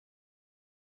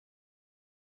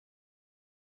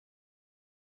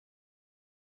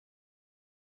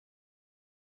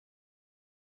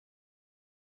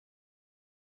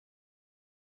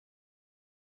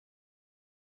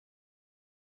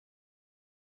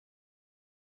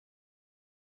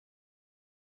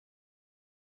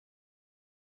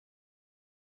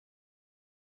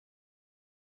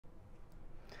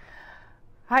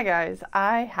Hi guys,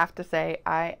 I have to say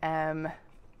I am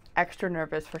extra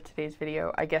nervous for today's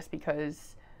video, I guess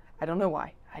because I don't know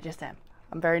why, I just am.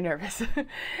 I'm very nervous.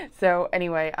 So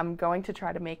anyway, I'm going to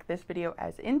try to make this video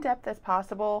as in-depth as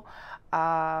possible.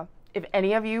 If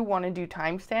any of you want to do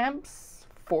timestamps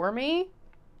for me,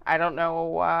 I don't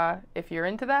know if you're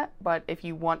into that, but if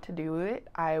you want to do it,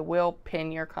 I will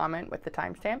pin your comment with the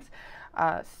timestamps.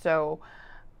 So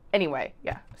anyway,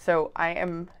 yeah, so I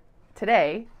am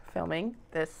today filming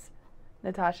this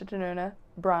Natasha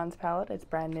bronze palette. It's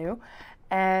brand new,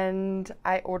 and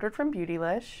I ordered from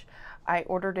Beautylish. I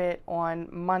ordered it on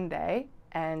Monday,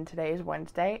 and today is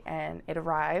Wednesday, and it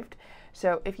arrived.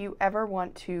 So if you ever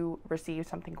want to receive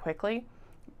something quickly,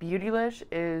 Beautylish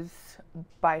is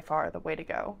by far the way to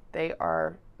go. They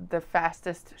are the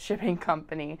fastest shipping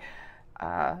company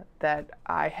that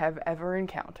I have ever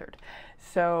encountered.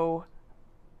 So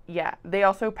yeah, they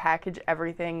also package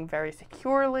everything very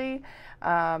securely.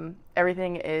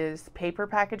 Everything is paper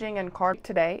packaging and card.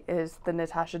 Today is the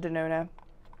Natasha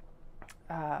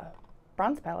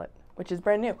bronze palette, which is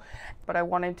brand new. But I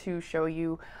wanted to show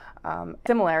you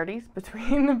similarities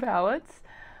between the palettes.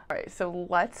 All right, so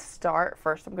let's start.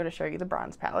 First, I'm going to show you the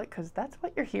bronze palette because that's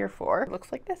what you're here for. It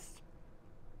looks like this.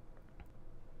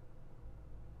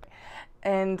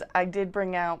 And I did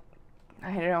bring out,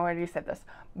 I don't know, I already said this,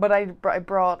 but I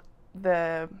brought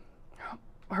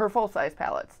her full-size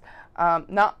palettes.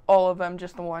 Not all of them,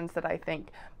 just the ones that I think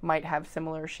might have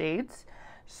similar shades.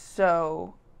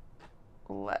 So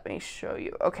let me show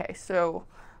you. Okay, so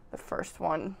the first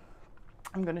one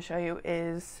I'm going to show you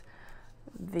is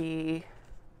the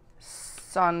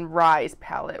Sunrise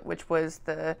palette, which was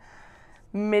the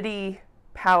midi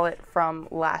palette from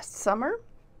last summer.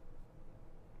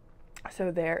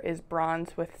 So there is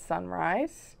bronze with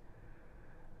Sunrise.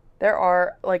 There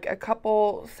are like a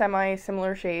couple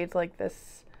semi-similar shades like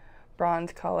this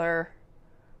bronze color.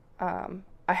 I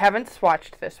haven't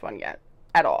swatched this one yet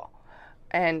at all.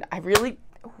 And I really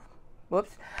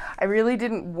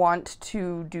didn't want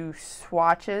to do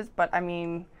swatches, but I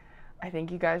mean, I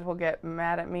think you guys will get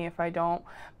mad at me if I don't.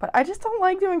 But I just don't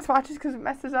like doing swatches because it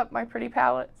messes up my pretty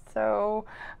palette. So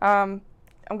I'm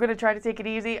going to try to take it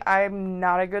easy. I'm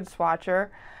not a good swatcher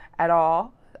at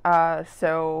all.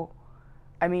 So,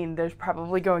 I mean, there's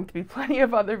probably going to be plenty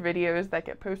of other videos that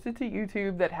get posted to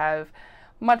YouTube that have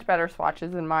much better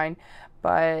swatches than mine.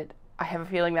 But I have a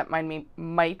feeling that mine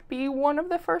might be one of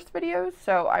the first videos.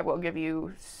 So I will give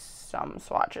you some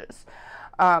swatches.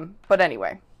 But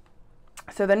anyway,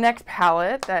 so the next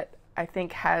palette that I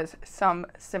think has some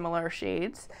similar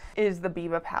shades is the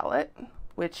Biba palette,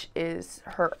 which is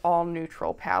her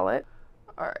all-neutral palette.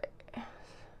 All right.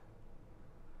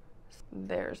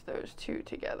 There's those two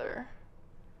together.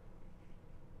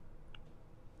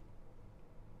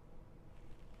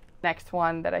 Next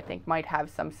one that I think might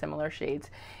have some similar shades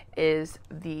is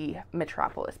the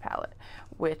Metropolis palette,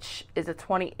 which is a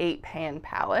 28 pan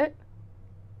palette,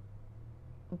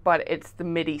 but it's the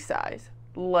midi size,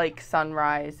 like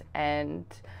Sunrise and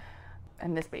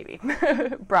this baby,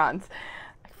 Bronze.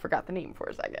 Forgot the name for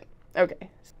a second. Okay.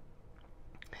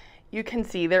 You can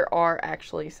see there are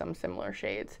actually some similar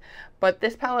shades, but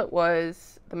this palette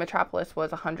the Metropolis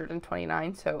was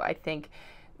 $129, so I think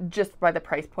just by the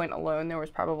price point alone, there was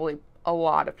probably a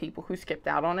lot of people who skipped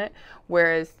out on it,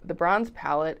 whereas the Bronze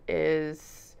palette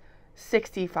is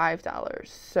 $65,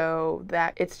 so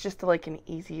that it's just like an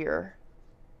easier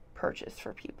purchase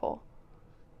for people.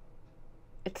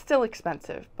 It's still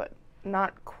expensive, but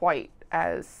not quite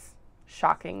as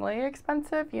shockingly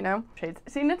expensive, you know? Shades.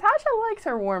 See, Natasha likes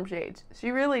her warm shades. She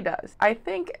really does. I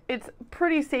think it's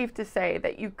pretty safe to say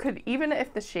that you could, even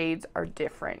if the shades are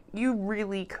different, you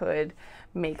really could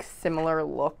make similar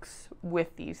looks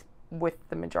with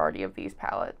the majority of these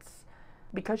palettes,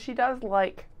 because she does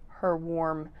like her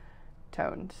warm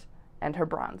tones and her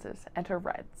bronzes and her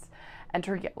reds and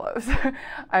her yellows.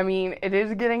 I mean, it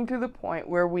is getting to the point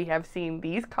where we have seen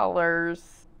these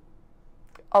colors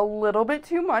a little bit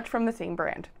too much from the same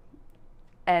brand.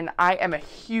 And I am a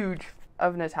huge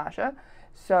of Natasha,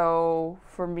 so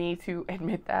for me to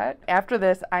admit that, after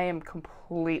this, I am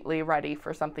completely ready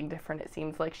for something different. It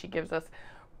seems like she gives us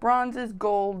bronzes,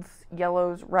 golds,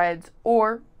 yellows, reds,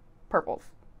 or purples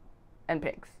and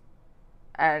pinks.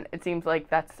 And it seems like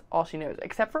that's all she knows,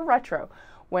 except for retro.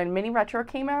 When Mini Retro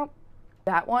came out,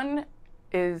 that one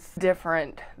is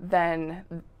different than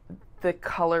the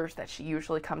colors that she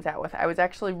usually comes out with. I was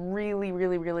actually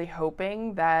really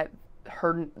hoping that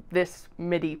this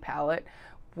midi palette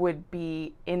would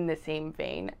be in the same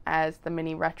vein as the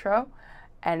Mini Retro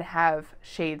and have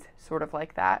shades sort of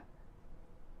like that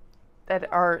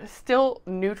are still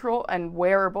neutral and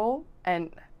wearable,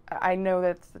 And I know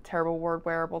that's a terrible word,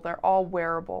 wearable. They're all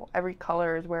wearable. Every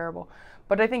color is wearable.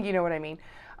 But I think you know what I mean.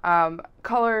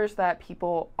 Colors that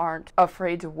people aren't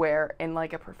afraid to wear in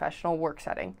like a professional work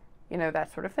setting, you know,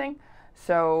 that sort of thing.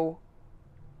 So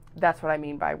that's what I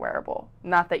mean by wearable.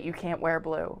 Not that you can't wear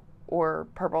blue or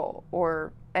purple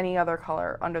or any other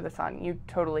color under the sun. You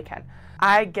totally can.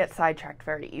 I get sidetracked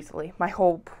very easily. My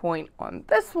whole point on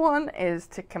this one is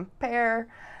to compare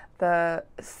the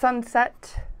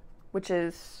Sunset, which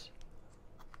is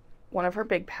one of her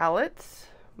big palettes.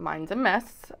 Mine's a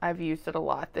mess. I've used it a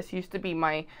lot. This used to be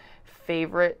my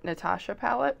favorite Natasha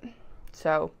palette,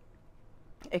 so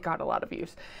it got a lot of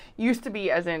use. Used to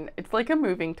be as in, it's like a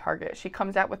moving target. She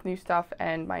comes out with new stuff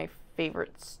and my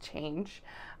favorites change.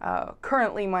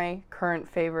 Currently, my current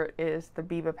favorite is the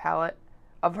Biba palette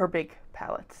of her big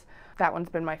palettes. That one's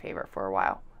been my favorite for a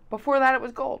while. Before that, it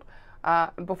was Gold.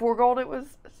 Before Gold, it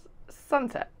was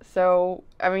Sunset. So,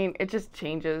 I mean, it just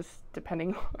changes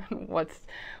depending on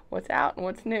what's out and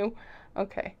what's new.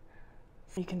 Okay.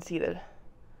 You can see the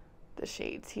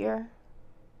shades here.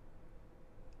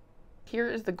 Here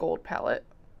is the Gold palette.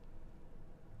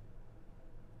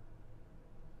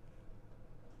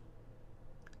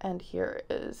 And here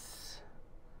is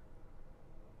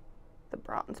the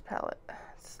Bronze palette.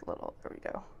 It's little, there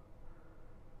we go.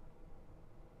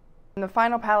 And the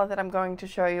final palette that I'm going to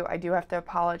show you, I do have to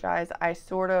apologize. I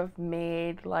sort of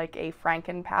made like a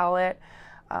Franken palette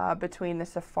between the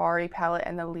Safari palette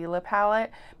and the Lila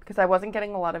palette because I wasn't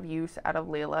getting a lot of use out of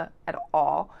Lila at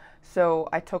all. So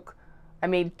I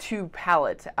made two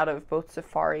palettes out of both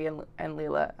Safari and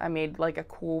Lila. I made like a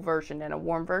cool version and a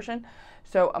warm version.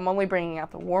 So I'm only bringing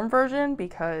out the warm version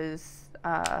because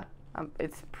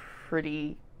it's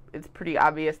pretty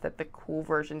obvious that the cool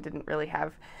version didn't really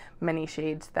have many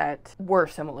shades that were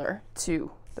similar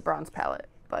to the Bronze palette.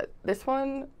 But this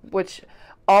one, which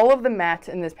all of the mattes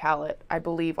in this palette, I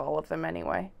believe all of them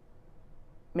anyway,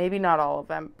 maybe not all of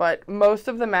them, but most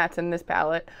of the mattes in this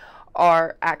palette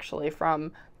are actually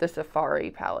from the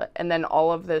Safari palette. And then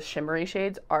all of the shimmery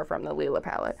shades are from the Lila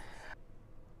palette.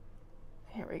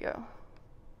 Here we go.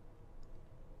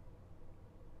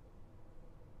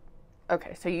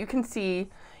 Okay, so you can see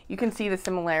the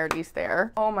similarities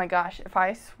there. Oh my gosh, if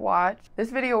I swatch,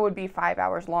 this video would be 5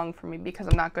 hours long for me because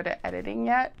I'm not good at editing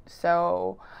yet.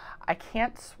 So I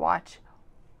can't swatch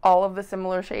all of the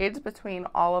similar shades between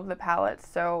all of the palettes.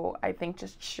 So I think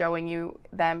just showing you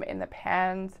them in the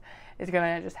pans is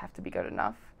gonna just have to be good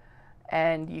enough.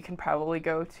 And you can probably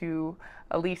go to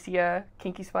Alicia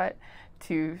Kinky Sweat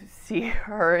to see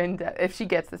her in depth. If she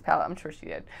gets this palette, I'm sure she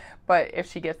did. But if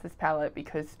she gets this palette,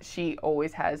 because she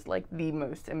always has like the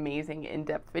most amazing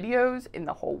in-depth videos in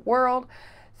the whole world.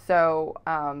 So,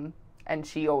 and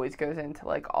she always goes into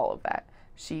like all of that.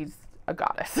 She's a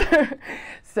goddess.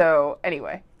 So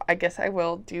anyway, I guess I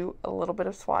will do a little bit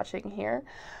of swatching here.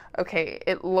 Okay,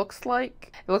 it looks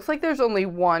like there's only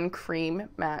one cream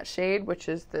matte shade, which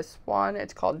is this one.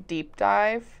 It's called Deep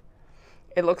Dive.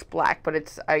 It looks black,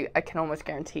 but I can almost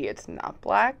guarantee it's not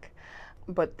black.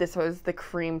 But this was the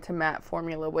cream to matte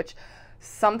formula, which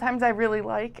sometimes I really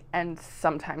like and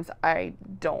sometimes I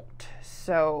don't.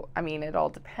 So, I mean, it all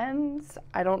depends.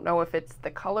 I don't know if it's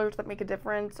the colors that make a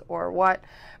difference or what.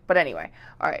 But anyway,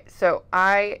 all right. So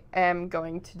I am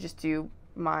going to just do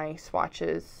my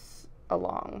swatches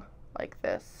along like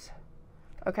this.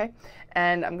 Okay.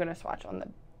 And I'm going to swatch on the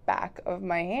back of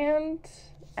my hand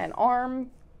and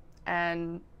arm.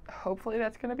 And hopefully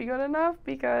that's going to be good enough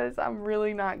because I'm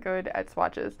really not good at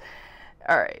swatches.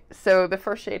 All right, so the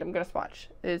first shade I'm going to swatch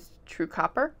is True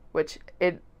Copper, which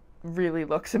it really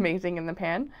looks amazing in the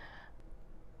pan.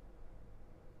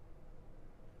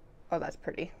 Oh, that's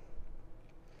pretty.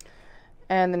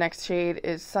 And the next shade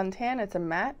is Suntan. It's a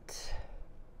matte.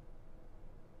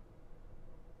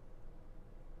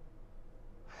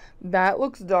 That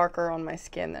looks darker on my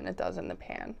skin than it does in the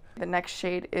pan. The next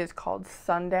shade is called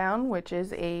Sundown, which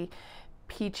is a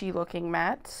peachy looking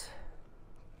matte.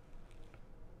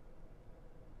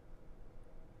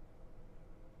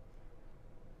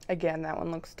 Again, that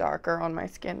one looks darker on my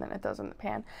skin than it does in the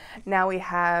pan. Now we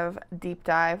have Deep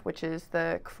Dive, which is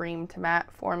the cream to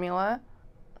matte formula.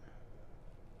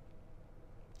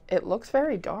 It looks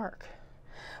very dark,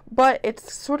 but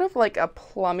it's sort of like a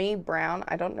plummy brown.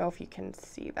 I don't know if you can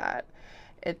see that.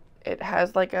 It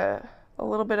has like a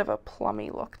little bit of a plummy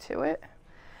look to it.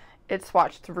 It's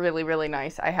swatched really, really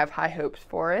nice. I have high hopes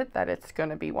for it, that it's going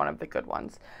to be one of the good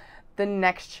ones. The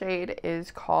next shade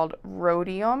is called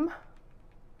Rhodium.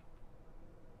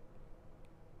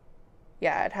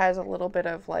 Yeah, it has a little bit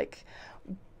of like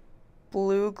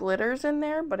blue glitters in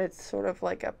there, but it's sort of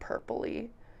like a purpley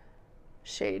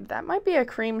shade. That might be a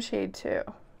cream shade too.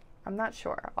 I'm not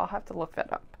sure. I'll have to look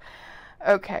that up.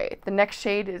 Okay, the next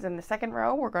shade is in the second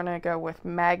row. We're going to go with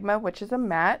Magma, which is a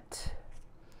matte.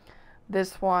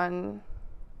 This one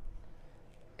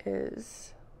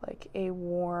is like a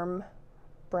warm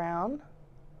brown.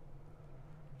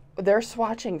 They're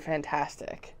swatching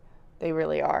fantastic. They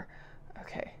really are.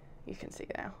 Okay, you can see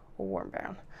now, a warm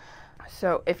brown.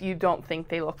 So if you don't think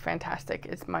they look fantastic,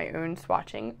 it's my own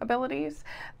swatching abilities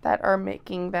that are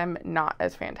making them not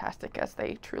as fantastic as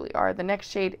they truly are. The next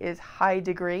shade is High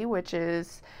Degree, which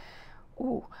is,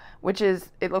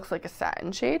 it looks like a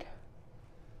satin shade.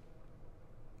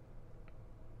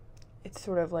 It's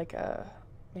sort of like a,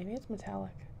 maybe it's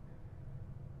metallic.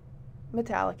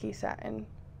 Metallic-y satin.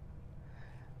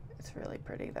 It's really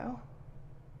pretty though.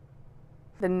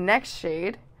 The next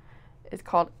shade is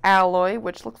called Alloy,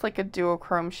 which looks like a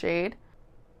duochrome shade.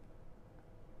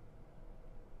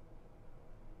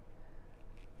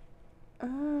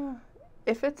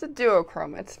 If it's a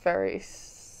duochrome, it's very,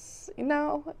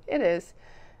 no, it is,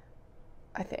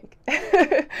 I think.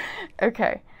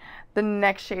 Okay, the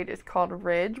next shade is called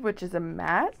Ridge, which is a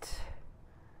matte,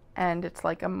 and it's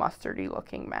like a mustardy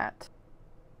looking matte.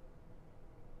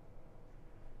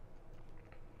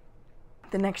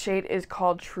 The next shade is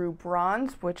called True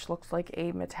Bronze, which looks like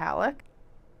a metallic.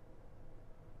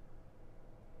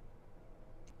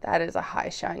 That is a high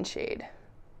shine shade.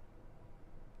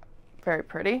 Very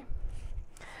pretty.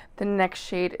 The next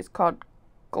shade is called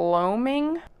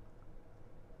Gloaming.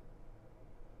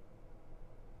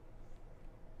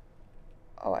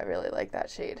 Oh, I really like that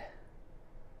shade.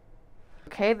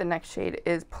 Okay, the next shade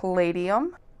is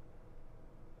Palladium.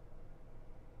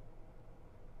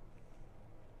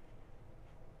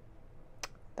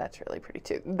 That's really pretty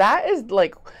too. That is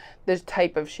like this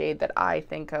type of shade that I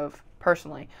think of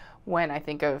personally when I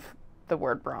think of the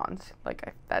word bronze.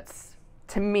 Like that's,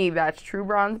 to me, that's true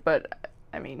bronze, but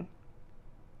I mean,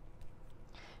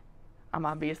 I'm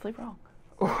obviously wrong.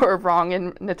 Or wrong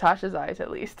in Natasha's eyes,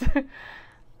 at least.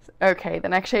 Okay, the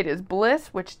next shade is Bliss,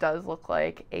 which does look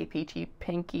like a peachy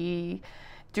pinky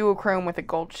duochrome with a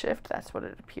gold shift. That's what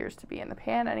it appears to be in the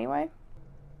pan anyway.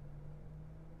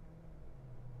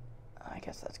 I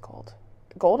guess that's gold.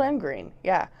 Gold and green,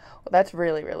 yeah. Well, that's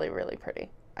really, really, really pretty.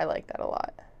 I like that a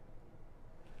lot.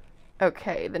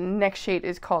 Okay, the next shade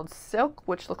is called Silk,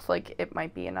 which looks like it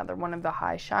might be another one of the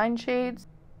high shine shades.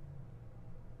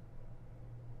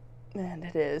 And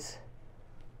it is.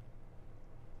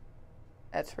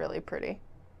 That's really pretty.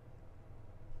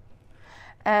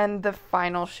 And the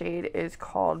final shade is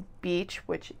called Beach,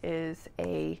 which is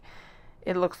a,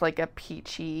 it looks like a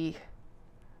peachy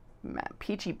matte,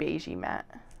 peachy beigey matte.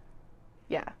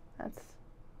 Yeah, that's,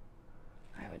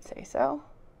 I would say so.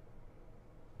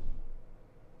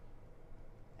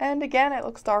 And again, it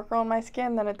looks darker on my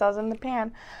skin than it does in the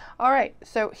pan. All right,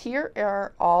 so here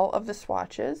are all of the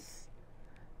swatches.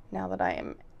 Now that I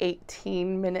am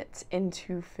 18 minutes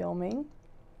into filming.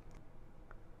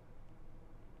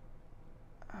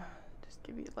 Just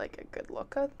give you like a good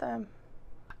look at them.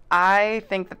 I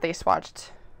think that they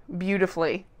swatched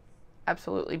beautifully.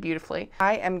 Absolutely beautifully.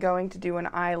 I am going to do an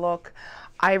eye look.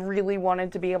 I really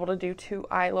wanted to be able to do 2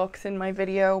 eye looks in my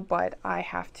video, but I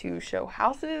have to show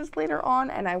houses later on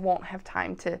and I won't have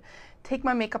time to take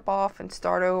my makeup off and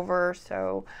start over.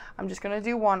 So I'm just gonna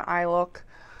do 1 eye look.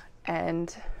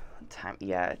 And time,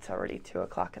 yeah, it's already 2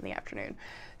 o'clock in the afternoon.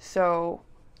 So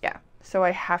yeah, so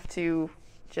I have to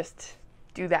just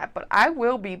do that. But I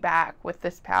will be back with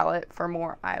this palette for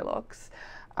more eye looks.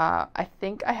 I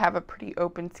think I have a pretty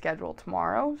open schedule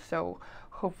tomorrow, so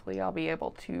hopefully I'll be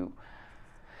able to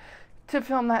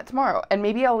film that tomorrow. And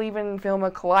maybe I'll even film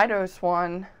a Kaleidos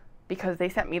one because they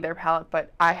sent me their palette,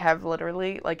 but I have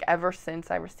literally, like, ever since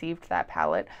I received that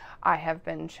palette, I have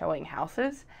been showing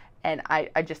houses, and I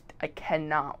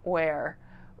cannot wear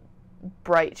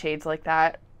bright shades like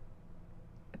that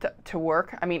to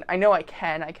work. I mean, I know I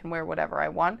can wear whatever I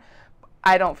want.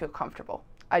 I don't feel comfortable.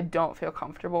 I don't feel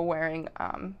comfortable wearing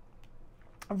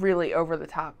really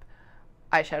over-the-top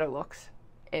eyeshadow looks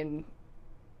when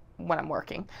I'm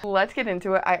working. Let's get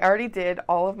into it. I already did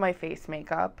all of my face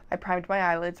makeup. I primed my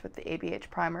eyelids with the ABH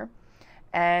primer.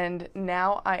 And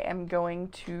now I am going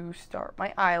to start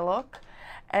my eye look.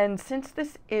 And since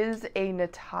this is a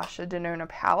Natasha Denona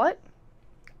palette,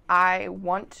 I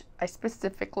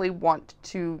specifically want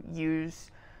to use,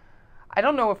 I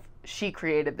don't know if she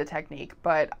created the technique,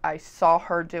 but I saw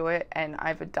her do it and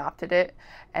I've adopted it,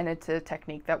 and it's a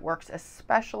technique that works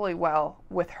especially well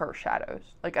with her shadows.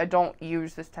 Like, I don't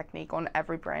use this technique on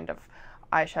every brand of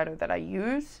eyeshadow that I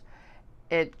use.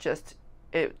 It's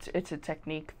a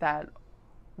technique that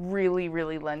really,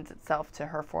 really lends itself to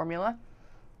her formula.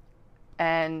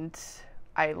 And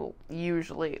I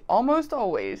usually, almost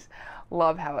always,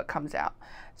 love how it comes out.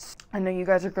 I know you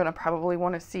guys are going to probably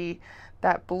want to see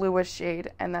that bluish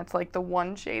shade, and that's like the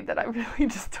one shade that I really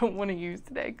just don't want to use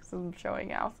today because I'm showing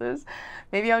houses.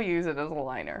 Maybe I'll use it as a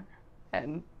liner,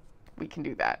 and we can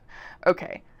do that.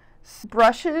 Okay,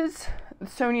 brushes,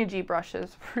 Sonia G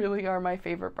brushes really are my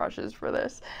favorite brushes for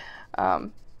this.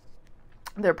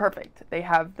 They're perfect. They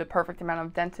have the perfect amount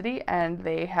of density, and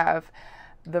they have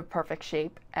the perfect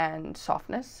shape and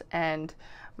softness, and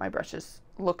my brushes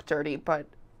look dirty, but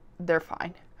they're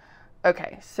fine.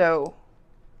 Okay, so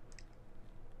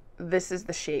this is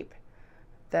the shape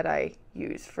that I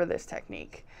use for this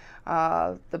technique.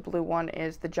 The blue one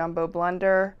is the Jumbo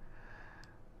Blender.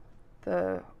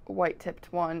 The white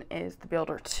tipped one is the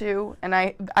Builder 2. And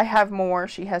I have more.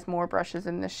 She has more brushes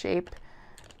in this shape.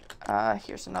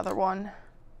 Here's another one,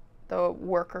 the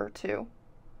Worker 2.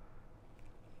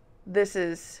 This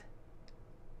is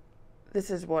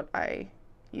what I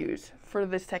use for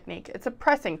this technique. It's a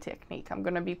pressing technique. I'm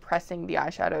going to be pressing the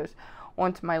eyeshadows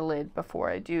onto my lid before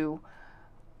I do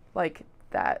like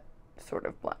that sort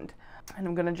of blend. And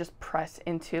I'm going to just press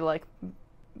into like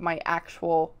my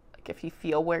actual, like if you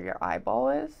feel where your eyeball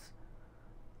is,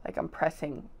 like I'm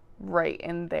pressing right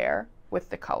in there with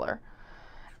the color.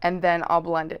 And then I'll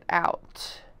blend it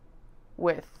out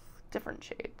with different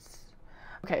shades.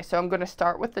 Okay, so I'm going to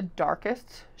start with the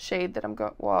darkest shade that I'm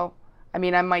going, well, I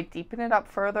mean, I might deepen it up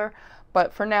further,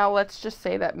 but for now, let's just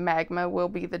say that Magma will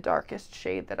be the darkest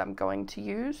shade that I'm going to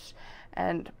use.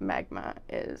 And Magma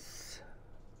is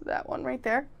that one right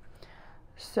there.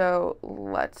 So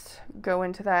let's go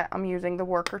into that. I'm using the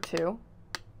Worker 2.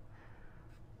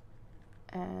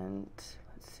 And let's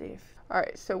see if, all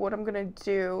right, so what I'm going to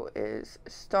do is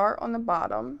start on the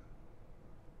bottom,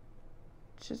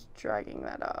 just dragging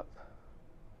that up.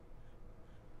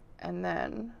 And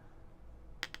then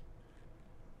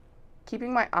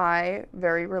keeping my eye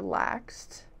very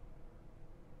relaxed,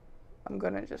 I'm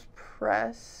going to just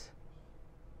press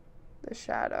the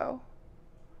shadow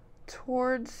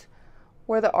towards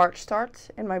where the arch starts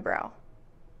in my brow.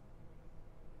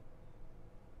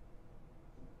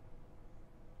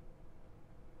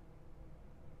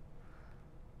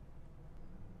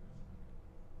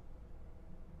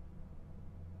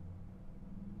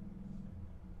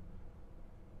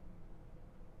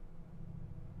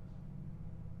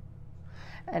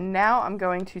 And now I'm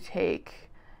going to take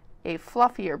a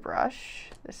fluffier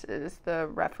brush. This is the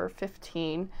Refer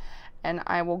 15, and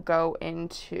I will go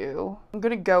into, I'm going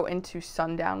to go into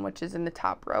Sundown, which is in the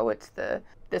top row. It's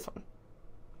this one.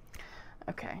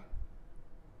 Okay.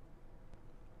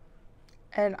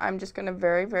 And I'm just going to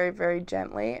very, very, very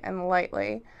gently and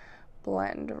lightly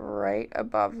blend right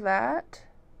above that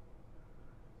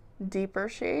deeper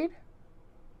shade.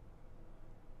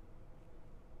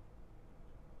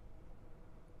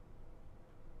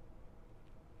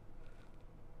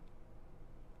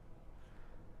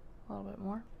 A little bit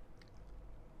more.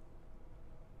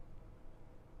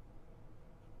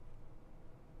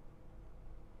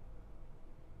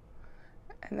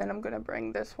 And then I'm going to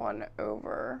bring this one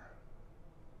over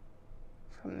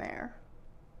from there.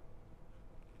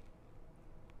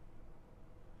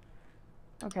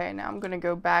 Okay, now I'm going to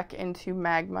go back into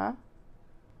Magma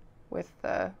with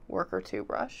the Worker 2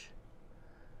 brush.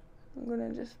 I'm going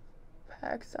to just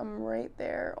pack some right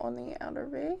there on the outer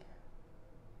V.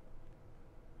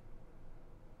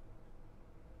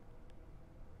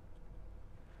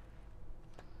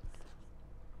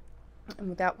 And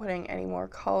without putting any more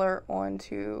color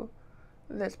onto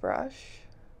this brush,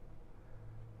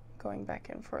 going back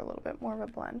in for a little bit more of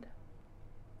a blend.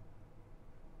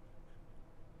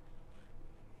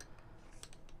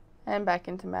 And back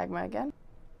into Magma again.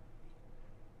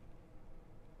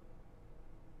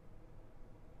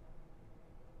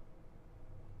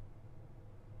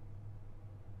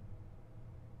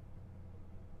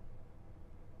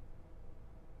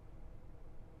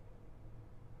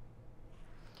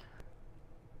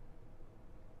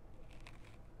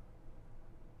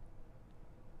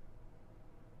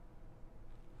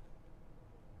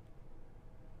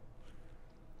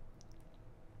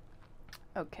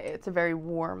 Okay, it's a very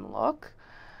warm look.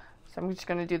 So I'm just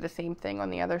going to do the same thing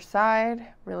on the other side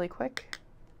really quick.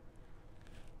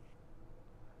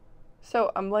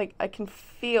 So I'm like, I can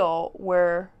feel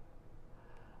where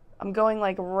I'm going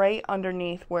like right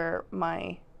underneath where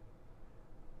my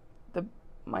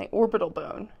orbital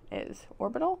bone is.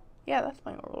 Orbital? Yeah, that's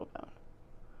my orbital bone.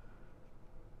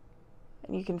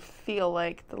 And you can feel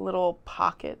like the little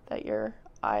pocket that your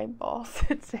eyeball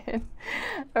sits in.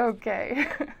 Okay.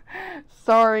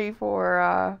 Sorry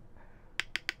for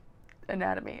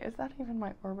anatomy. Is that even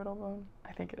my orbital bone?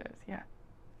 I think it is, yeah.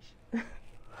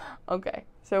 Okay,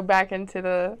 so back into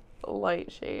the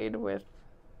light shade with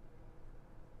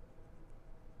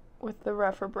the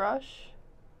rougher brush.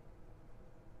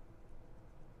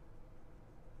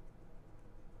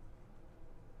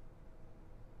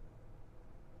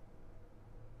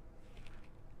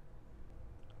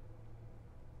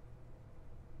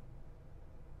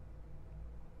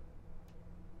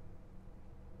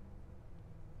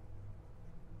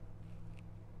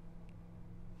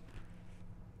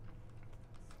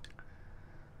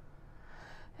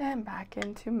 And back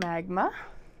into magma.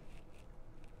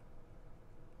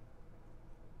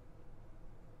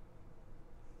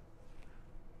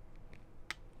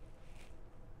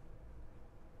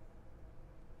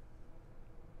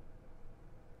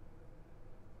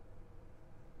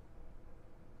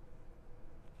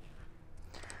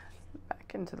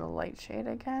 Back into the light shade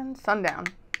again. Sundown.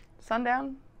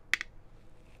 Sundown.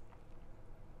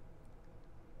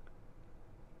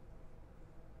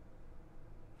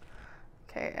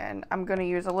 Okay, and I'm going to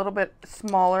use a little bit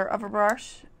smaller of a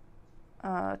brush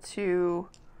to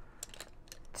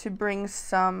bring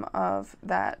some of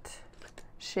that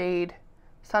shade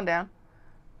Sundown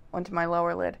onto my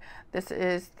lower lid. This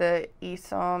is the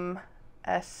Esom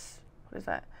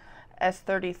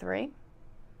S33.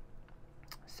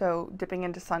 So dipping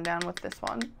into Sundown with this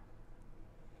one.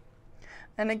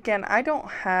 And again, I don't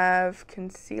have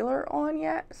concealer on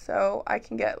yet, so I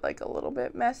can get like a little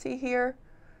bit messy here.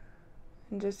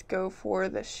 And just go for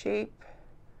the shape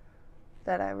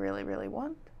that I really, really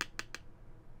want.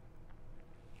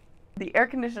 The air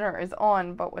conditioner is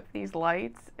on, but with these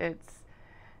lights,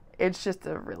 it's just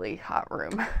a really hot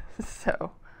room.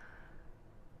 So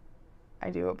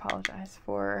I do apologize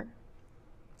for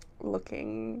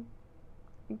looking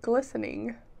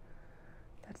glistening.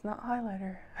 That's not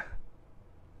highlighter.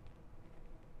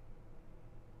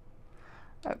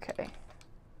 Okay.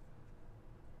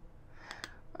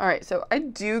 All right, so I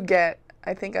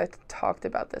think I talked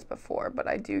about this before, but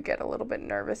I do get a little bit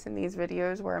nervous in these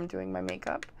videos where I'm doing my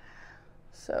makeup.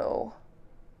 So,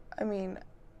 I mean,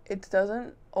 it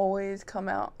doesn't always come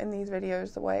out in these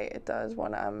videos the way it does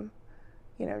when I'm,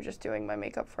 you know, just doing my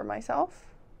makeup for myself.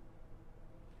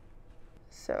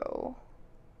 So,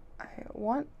 I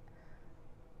want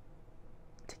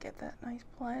to get that nice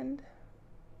blend.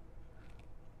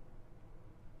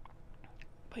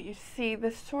 But you see,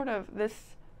 this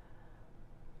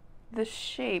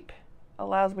shape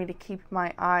allows me to keep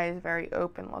my eyes very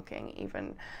open looking,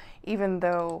 even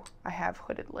though I have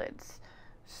hooded lids.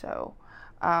 So,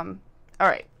 all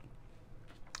right,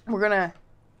 we're gonna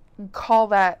call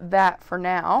that for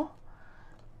now,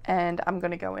 and I'm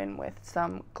gonna go in with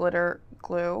some glitter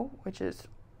glue, which is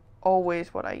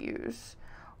always what I use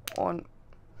on.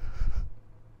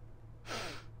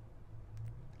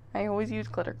 I always use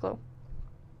glitter glue.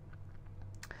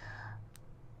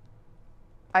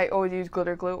 I always use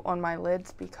glitter glue on my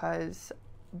lids because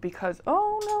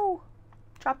oh no,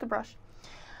 dropped the brush.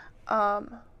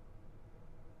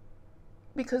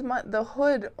 Because the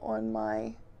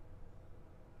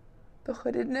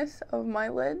hoodedness of my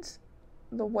lids,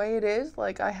 the way it is,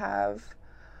 like I have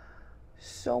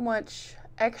so much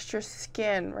extra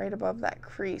skin right above that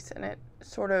crease, and it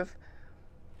sort of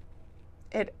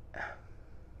it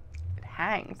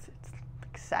hangs. It's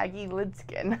like saggy lid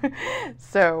skin.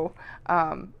 So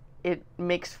it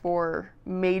makes for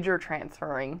major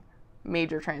transfer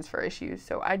issues.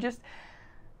 So I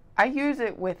use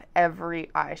it with every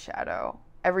eyeshadow,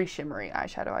 every shimmery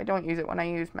eyeshadow. I don't use it when I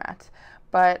use mattes,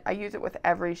 but I use it with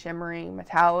every shimmery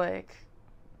metallic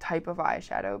type of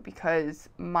eyeshadow because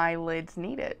my lids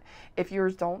need it. If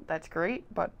yours don't, that's great,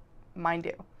 but mine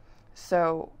do.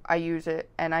 So I use it,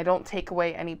 and I don't take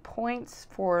away any points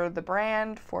for the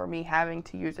brand for me having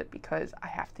to use it because I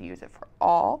have to use it for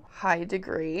all. High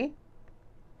degree,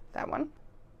 that one.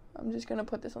 I'm just gonna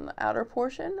put this on the outer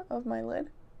portion of my lid,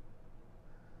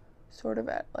 sort of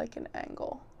at like an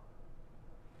angle.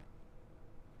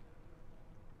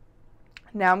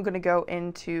 Now I'm gonna go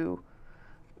into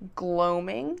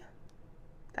gloaming,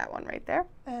 that one right there,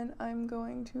 and I'm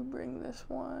going to bring this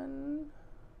one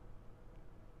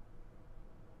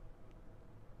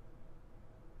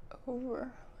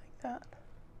over like that.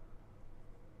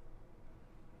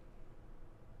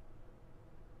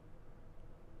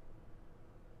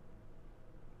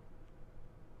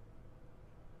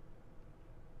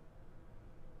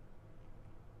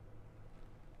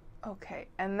 Okay,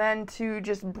 and then to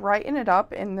just brighten it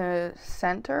up in the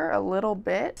center a little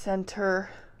bit, center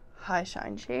High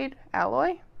Shine shade,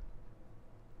 Alloy.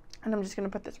 And I'm just going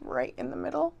to put this right in the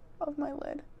middle of my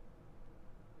lid.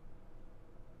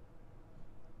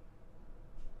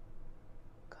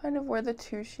 Kind of where the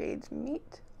two shades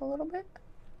meet a little bit.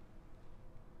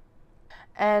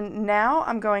 And now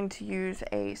I'm going to use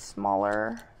a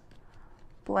smaller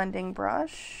blending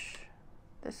brush.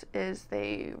 This is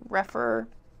the Refer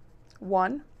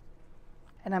 1.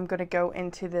 And I'm going to go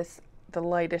into the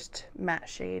lightest matte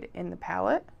shade in the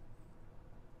palette.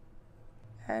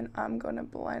 And I'm going to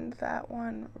blend that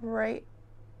one right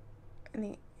in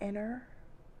the inner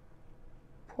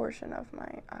portion of my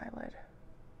eyelid.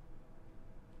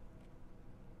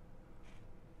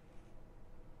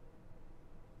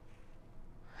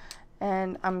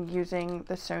 And I'm using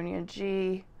the Sonia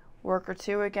G Worker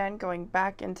 2 again, going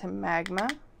back into Magma.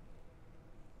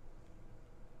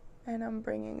 And I'm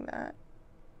bringing that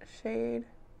shade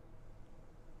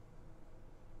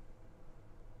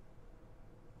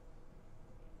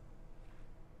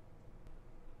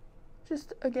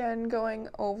just again going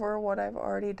over what I've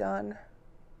already done.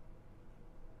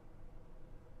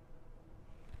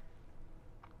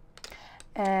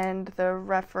 And the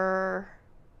Refer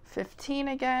 15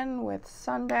 again with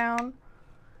Sundown,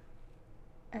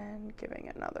 and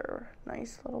giving another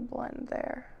nice little blend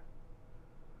there.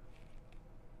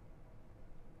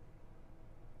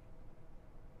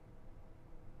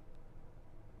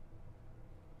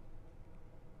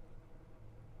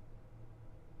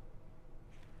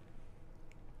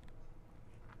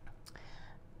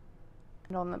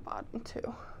 And on the bottom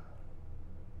too.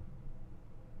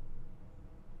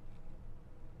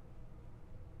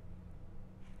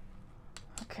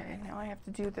 Okay, now I have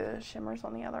to do the shimmers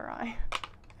on the other eye.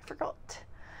 I forgot.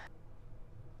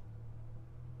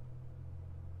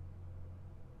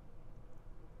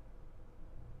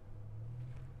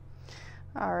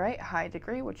 All right, High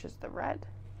Degree, which is the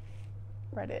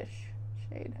reddish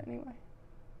shade anyway.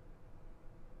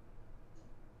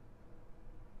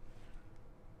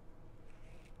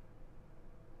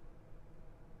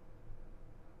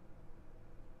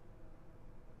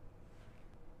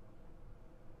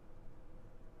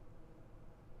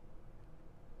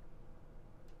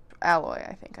 Alloy,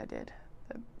 I think I did.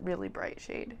 The really bright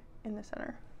shade in the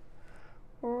center.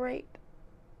 Right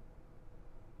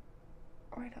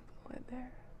up the lid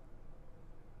there.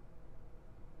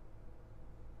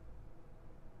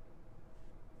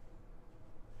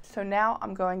 So now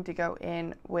I'm going to go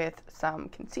in with some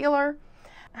concealer.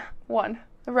 The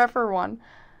Refer 1,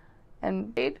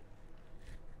 and shade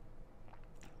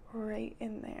right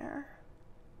in there.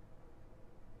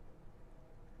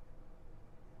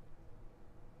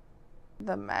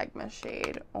 The Magma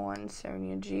shade on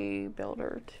Sonia G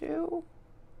Builder 2.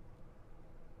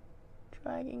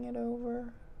 Dragging it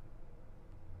over.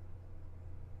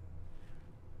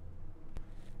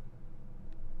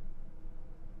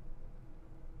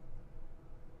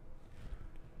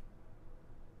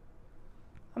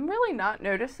 I'm really not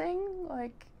noticing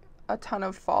like a ton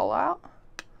of fallout.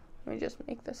 Let me just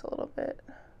make this a little bit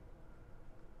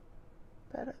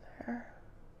better there.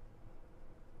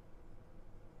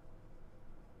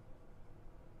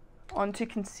 Onto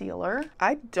concealer.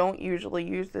 I don't usually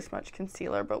use this much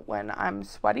concealer, but when I'm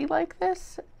sweaty like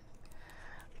this,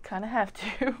 I kind of have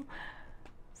to.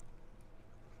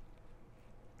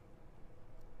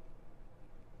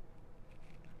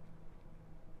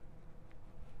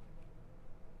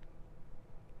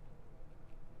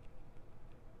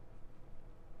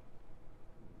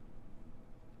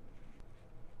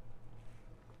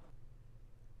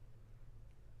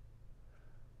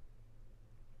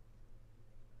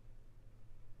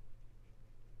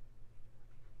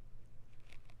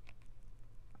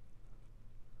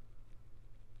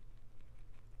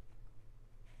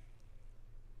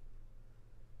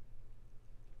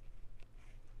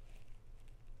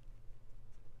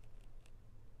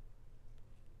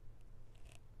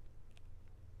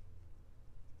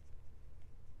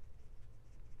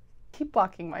 Keep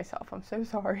blocking myself. I'm so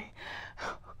sorry.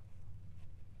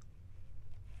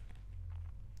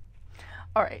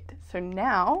 All right, so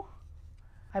now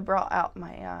I brought out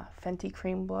my Fenty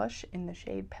Cream Blush in the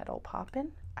shade Petal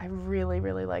Poppin'. I really,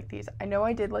 really like these. I know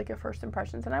I did like a first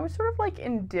impressions and I was sort of like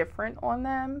indifferent on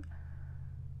them.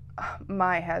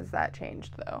 My has that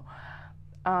changed though.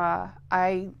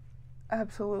 I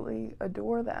absolutely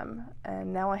adore them,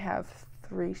 and now I have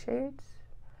 3 shades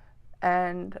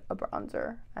and a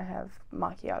bronzer. I have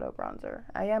macchiato bronzer.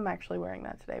 I am actually wearing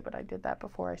that today, but I did that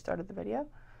before I started the video.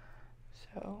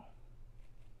 So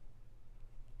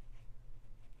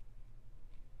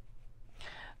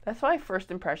that's why first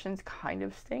impressions kind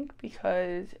of stink,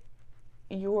 because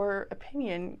your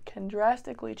opinion can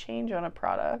drastically change on a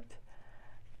product,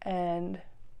 and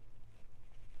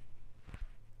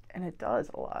it does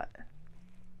a lot.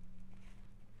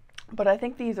 But I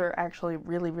think these are actually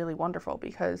really, really wonderful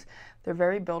because they're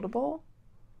very buildable.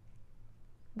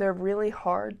 They're really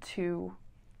hard to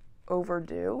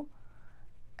overdo,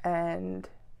 and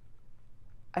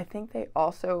I think they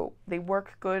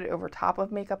work good over top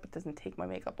of makeup. It doesn't take my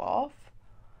makeup off.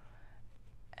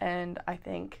 And I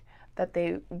think that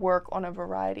they work on a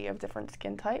variety of different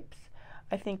skin types.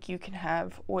 I think you can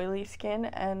have oily skin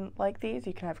and like these.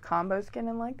 You can have combo skin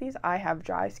and like these. I have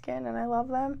dry skin and I love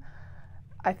them.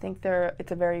 I think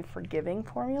it's a very forgiving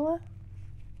formula.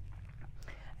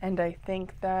 And I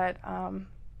think that,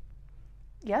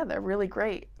 yeah, they're really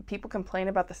great. People complain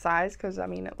about the size because, I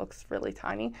mean, it looks really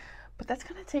tiny. But that's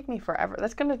going to take me forever.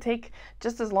 That's going to take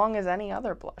just as long as any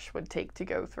other blush would take to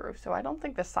go through. So I don't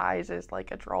think the size is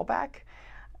like a drawback.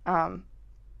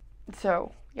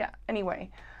 So yeah,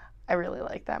 anyway, I really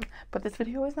like them. But this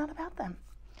video is not about them.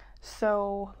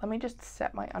 So let me just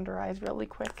set my under eyes really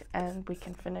quick and we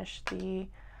can finish the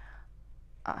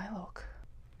eye look.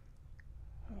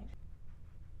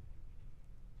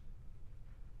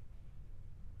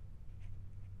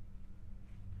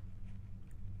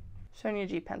 Sonia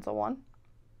G Pencil 1.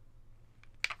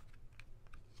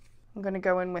 I'm going to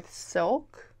go in with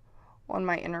Silk on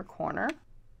my inner corner.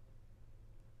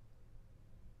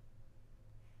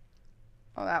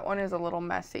 Oh, that one is a little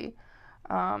messy.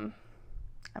 I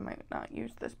might not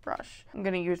use this brush. I'm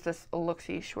going to use this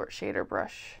Luxie short shader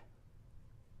brush.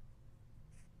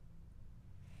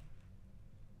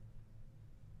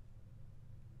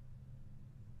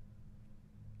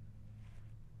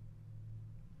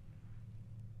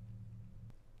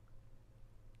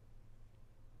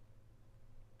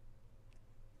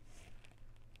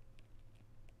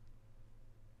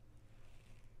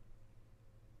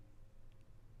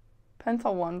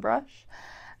 Pencil 1 brush,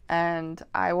 and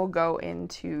I will go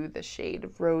into the shade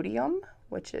Rhodium,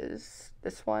 which is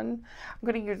this one. I'm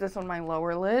going to use this on my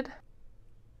lower lid.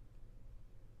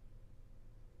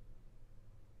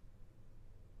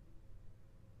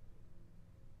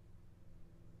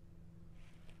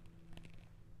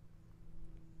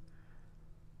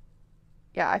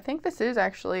 Yeah, I think this is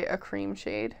actually a cream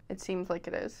shade. It seems like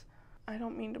it is. I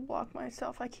don't mean to block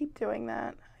myself. I keep doing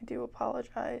that. I do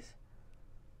apologize.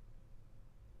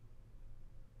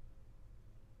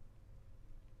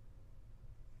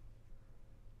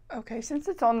 Okay, since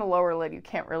it's on the lower lid, you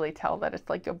can't really tell that it's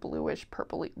like a bluish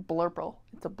purpley blurple.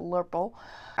 It's a blurple.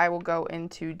 I will go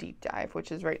into Deep Dive,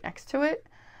 which is right next to it.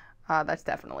 That's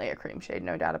definitely a cream shade,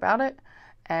 no doubt about it.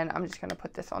 And I'm just going to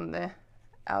put this on the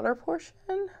outer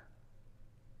portion.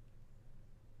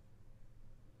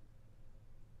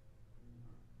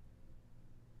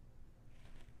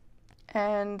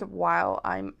 And while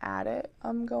I'm at it,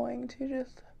 I'm going to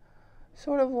just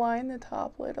sort of line the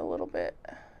top lid a little bit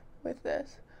with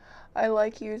this. I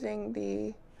like using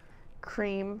the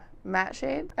cream matte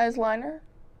shade as liner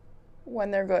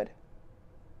when they're good.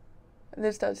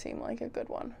 This does seem like a good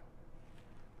one.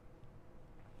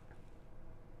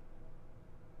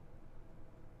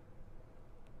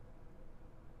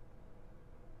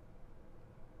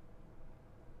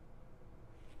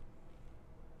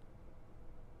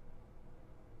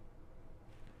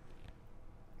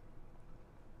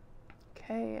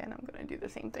 Okay, and I'm going to do the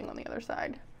same thing on the other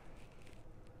side.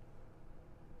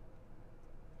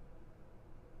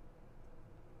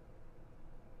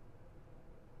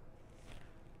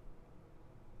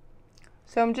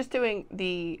 So I'm just doing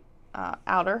the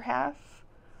outer half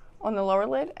on the lower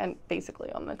lid and basically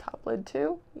on the top lid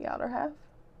too, the outer half.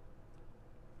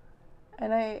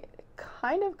 And I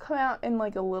kind of come out in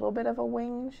like a little bit of a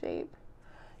wing shape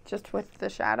just with the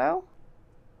shadow.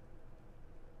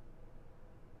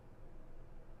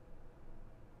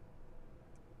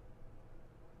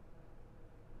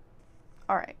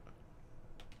 All right,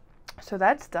 so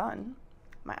that's done.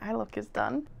 My eye look is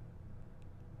done.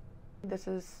 This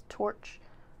is Torch.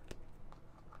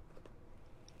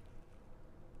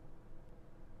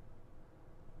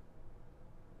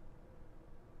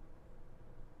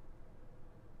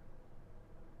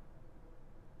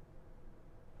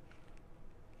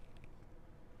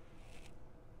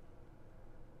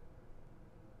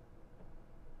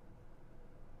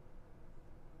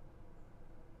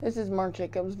 This is Marc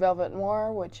Jacobs Velvet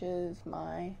Noir, which is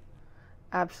my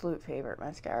absolute favorite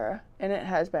mascara, and it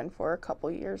has been for a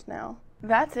couple years now.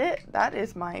 That's it. That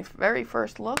is my very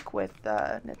first look with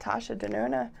the Natasha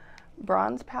Denona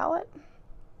bronze palette.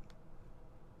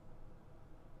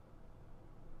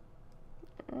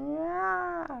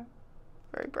 Yeah,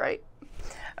 very bright.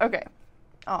 Okay,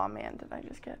 Oh man, did I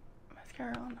just get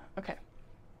mascara on? Okay.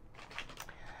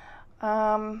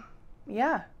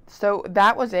 Yeah, so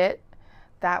that was it.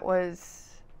 That's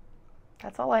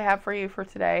all I have for you for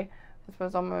today. This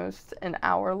was almost an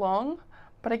hour long,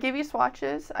 but I gave you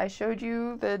swatches. I showed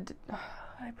you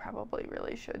I probably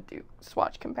really should do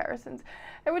swatch comparisons.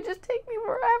 It would just take me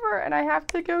forever, and I have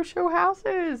to go show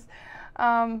houses.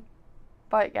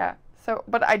 But yeah,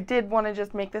 but I did want to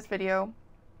just make this video,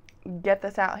 get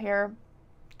this out here,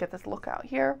 get this look out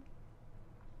here,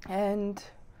 and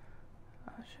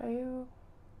I'll show you.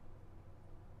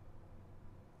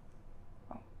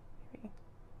 Oh, maybe.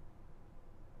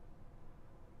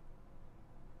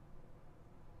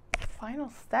 Final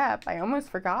step. I almost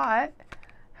forgot.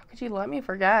 How could you let me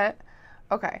forget?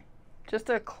 Okay, just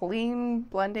a clean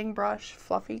blending brush,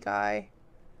 fluffy guy,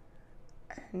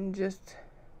 and just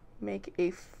make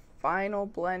a final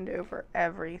blend over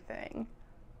everything.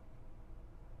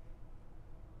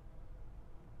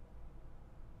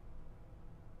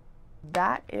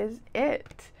 That is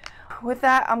it. With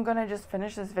that, I'm gonna just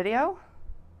finish this video,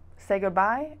 say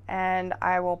goodbye, and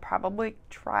I will probably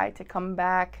try to come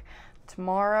back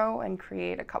tomorrow and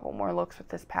create a couple more looks with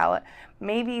this palette.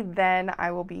 Maybe then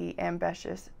I will be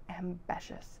ambitious and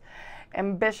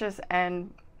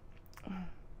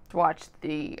watch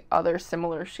the other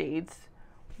similar shades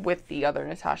with the other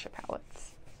Natasha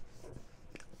palettes.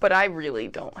 But I really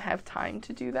don't have time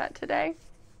to do that today.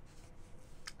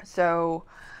 So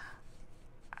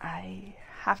I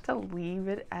have to leave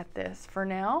it at this for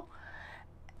now.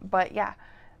 But yeah,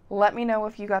 let me know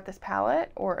if you got this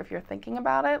palette or if you're thinking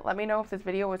about it. Let me know if this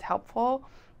video was helpful.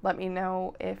 Let me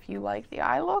know if you like the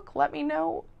eye look. Let me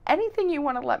know anything you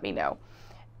want to let me know.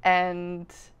 And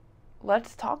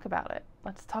let's talk about it.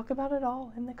 Let's talk about it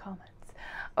all in the comments.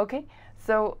 Okay,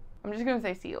 so I'm just going to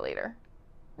say see you later,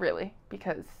 really,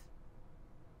 because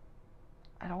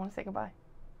I don't want to say goodbye.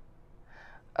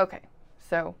 Okay,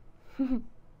 so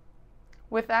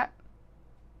with that,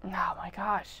 oh my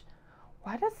gosh,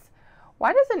 why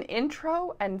does an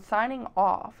intro and signing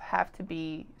off have to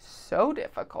be so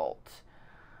difficult?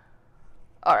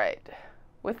 All right,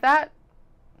 with that,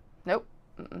 nope.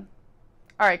 All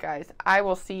right, guys, I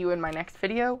will see you in my next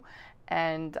video,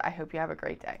 and I hope you have a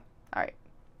great day. All right.